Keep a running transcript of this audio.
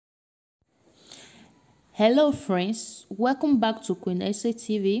Hello friends, welcome back to Queen Essay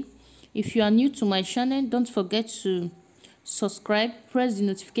TV. If you are new to my channel, don't forget to subscribe, press the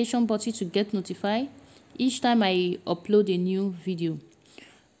notification button to get notified each time I upload a new video.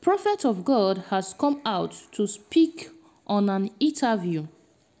 Prophet of God has come out to speak on an interview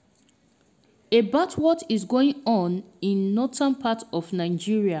about what is going on in northern part of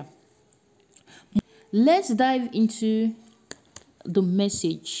Nigeria. Let's dive into the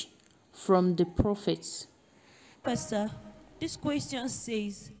message from the prophets. Pastor, this question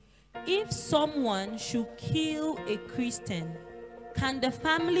says, if someone should kill a Christian, can the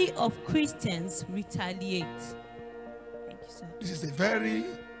family of Christians retaliate? Thank you, sir. This is a very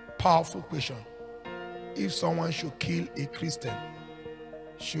powerful question. If someone should kill a Christian,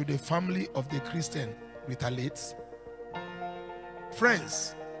 should the family of the Christian retaliate?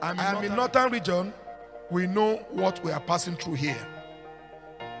 Friends, I am in Northern region. We know what we are passing through here.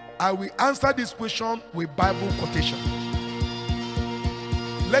 I will answer this question with Bible quotation.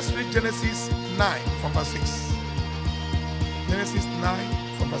 Let's read Genesis 9 from verse 6. Genesis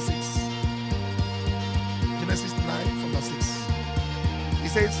 9 from verse 6. Genesis 9 from verse 6. It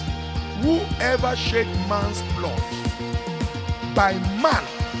says, whoever shed man's blood, by man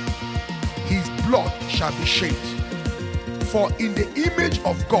his blood shall be shed. For in the image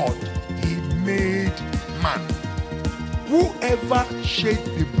of God he made man. Whoever shed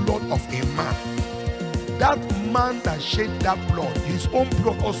the blood of a man, that man that shed that blood, his own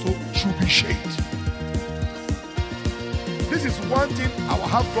blood also should be shed. This is one thing our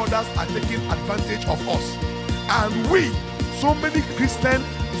half brothers are taking advantage of us. And we, so many Christians,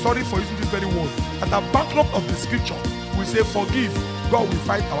 sorry for using this very word, at the backdrop of the scripture, we say forgive, God will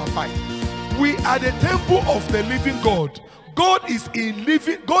fight our fight. We are the temple of the living God. God is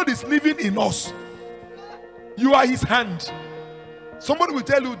living in us. You are his hand. Somebody will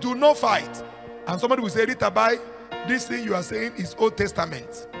tell you, do not fight. And somebody will say, Ritabai, this thing you are saying is Old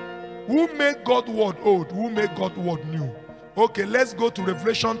Testament. Who made God's word old? Who made God's word new? Okay, let's go to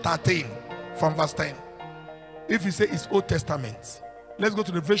Revelation 13 from verse 10. If you say it's Old Testament, let's go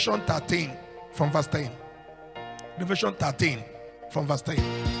to Revelation 13 from verse 10. Revelation 13 from verse 10.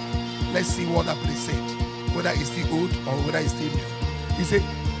 Let's see what that place said. Whether it's still old or whether it's still new. He said,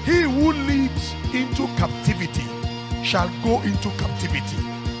 he who leads into captivity shall go into captivity.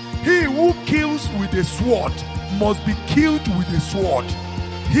 He who kills with the sword must be killed with the sword.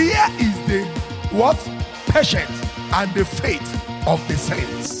 Here is the what? Patience and the faith of the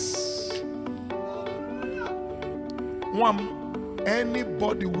saints. One,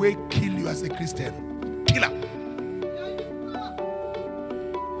 anybody will kill you as a Christian, killer.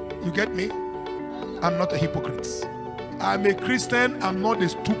 You get me? I'm not a hypocrite. I'm a Christian. I'm not the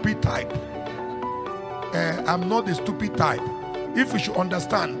stupid type. I'm not the stupid type. If we should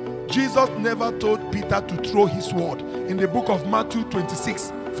understand, Jesus never told Peter to throw his sword. In the book of Matthew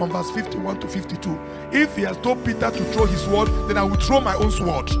 26, from verse 51 to 52, if he has told Peter to throw his sword, then I will throw my own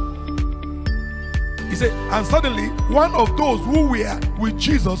sword. He said, and suddenly one of those who were with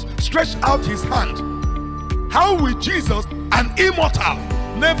Jesus stretched out his hand. How will Jesus, an immortal,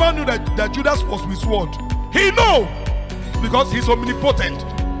 never knew that Judas was with sword? He knows. Because he's omnipotent.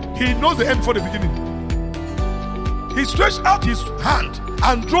 He knows the end before the beginning. He stretched out his hand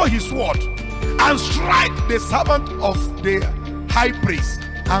and drew his sword and strike the servant of the high priest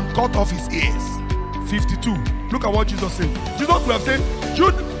and cut off his ears. 52. Look at what Jesus said. Jesus would have said,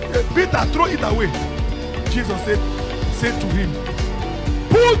 Peter, throw it away. Jesus said to him,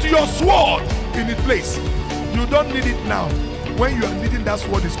 put your sword in its place. You don't need it now. When you are needing that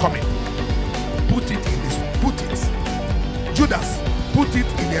sword is coming. Put it in this. Put it. Judas, put it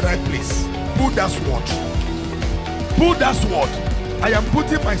in the right place. Put that sword. Put that sword. I am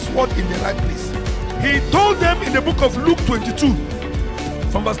putting my sword in the right place. He told them in the book of Luke 22,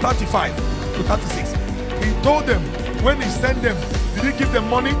 from verse 35 to 36. He told them, when he sent them, did he give them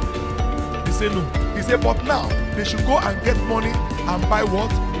money? He said no. He said, but now they should go and get money and buy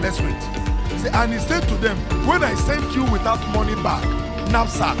what? Let's read. He said, and he said to them, when I sent you without money bag,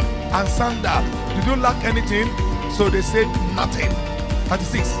 knapsack, and sandal, did you lack anything? So they said nothing.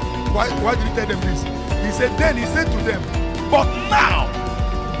 36. Why did he tell them this? He said, then he said to them, but now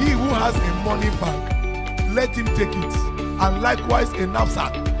he who has a money bag, let him take it, and likewise a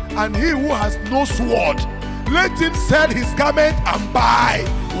knapsack. And he who has no sword, let him sell his garment and buy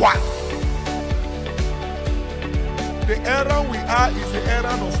one. The errand we are is the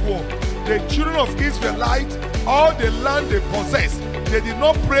errand of war. The children of Israelites, all the land they possess, they did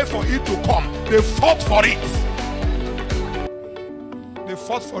not pray for it to come. They fought for it. They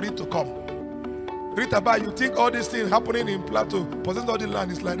fought for it to come. Rita, you think all these things happening in Plateau, possess all the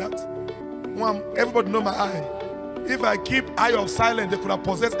land is like that? Everybody know my eye. If I keep eye of silence, they could have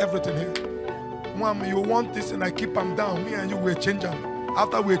possessed everything here. You want this and I keep them down. Me and you will change them.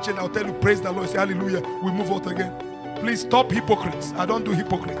 After we change, I'll tell you, praise the Lord, say hallelujah. We move out again. Please stop hypocrites. I don't do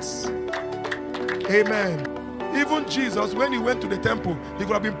hypocrites. Amen. Even Jesus, when he went to the temple, he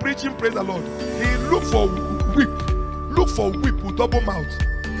could have been preaching, praise the Lord. He looked for whip with double mouth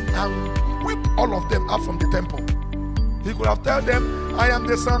and whip all of them out from the temple. He could have told them, I am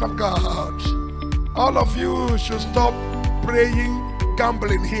the Son of God. All of you should stop praying,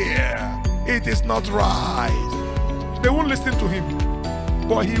 gambling here. It is not right. They won't listen to him.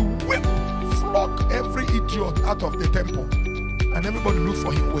 But he whipped, flogged every idiot out of the temple. And everybody looked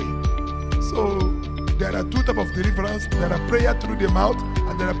for him way. So there are two types of deliverance. There are prayer through the mouth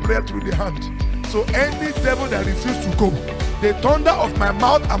and there are prayer through the hand. So any devil that refuses to go, the thunder of my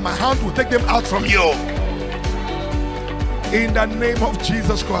mouth and my hand will take them out from you. In the name of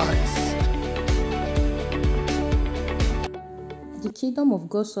Jesus Christ. The kingdom of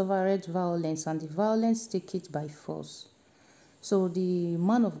God suffereth violence, and the violence take it by force. So the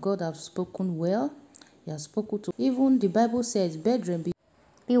man of God has spoken well. He has spoken to. Even the Bible says, brethren,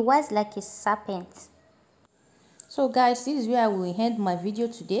 be wise like a serpent. So guys, this is where I will end my video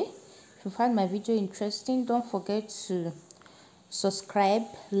today. If you find my video interesting, don't forget to subscribe,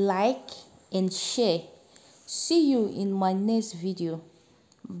 like, and share. See you in my next video.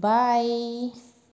 Bye.